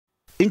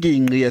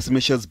Ingingqi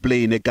yaseMitchells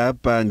Plain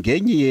eKapa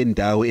ngenye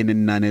yendawo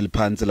enenani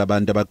eliphantsi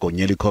labantu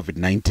abagonyele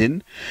iCOVID-19.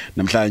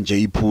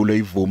 Namhlanje iphulo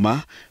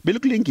iVooma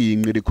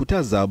belukulingingqi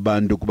likhuthaza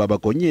abantu ukuba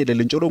bagonyele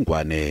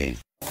lentsholongwane.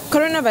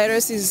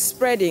 Coronavirus is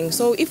spreading,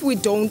 so if we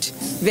don't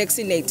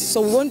vaccinate,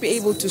 so we won't be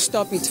able to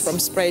stop it from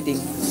spreading.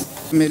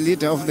 I'm a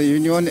leader of the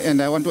union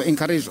and I want to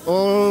encourage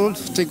all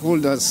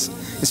stakeholders,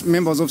 as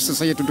members of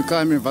society, to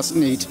come and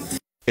vaccinate.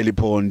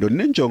 Eliphondo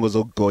nenjongo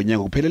zokugonya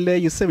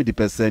ngokupheleleyo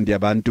 70%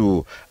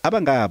 yabantu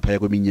abangaphaya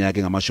kweminyaka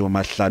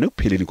engama-50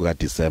 ekupheleni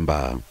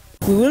kukaDisemba.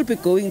 We will be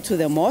going to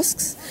the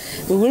mosques.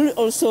 We will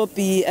also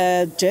be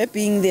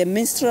jabbing the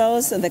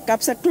minstrels and the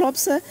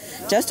kapsaklops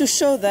just to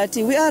show that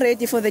we are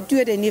ready for the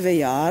tweede nuwe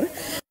jaar.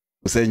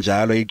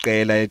 Kusenjalo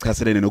iqela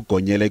echaselene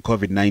nokugonyela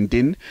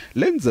iCOVID-19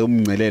 lenze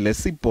umngcelele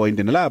si-point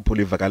nalapho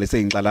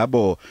livakalise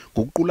inxalabo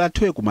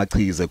kuqulathwe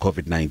kumachiza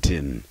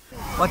eCOVID-19.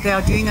 What they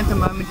are doing at the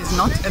moment is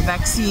not a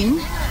vaccine,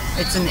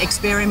 it's an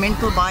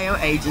experimental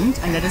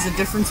bioagent, and that is the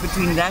difference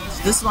between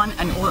this one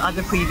and all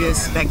other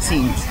previous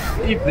vaccines.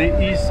 If there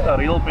is a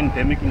real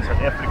pandemic in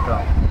South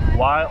Africa,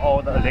 why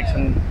are the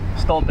elections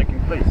still taking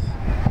place?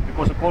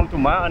 Because according to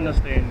my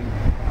understanding,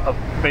 a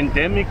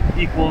pandemic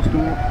equals to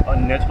a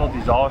natural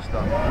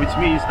disaster, which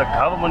means the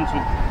government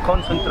should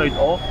concentrate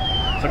on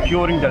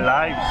securing the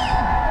lives,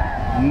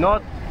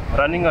 not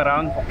running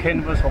around for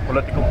canvas for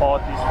political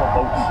parties for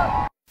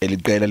votes.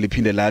 Eliqela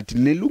liphinde lathi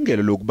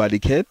nelungelo lokuba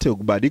likhethe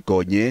ukuba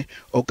ligonye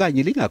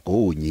okanye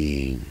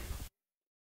lingagonyi.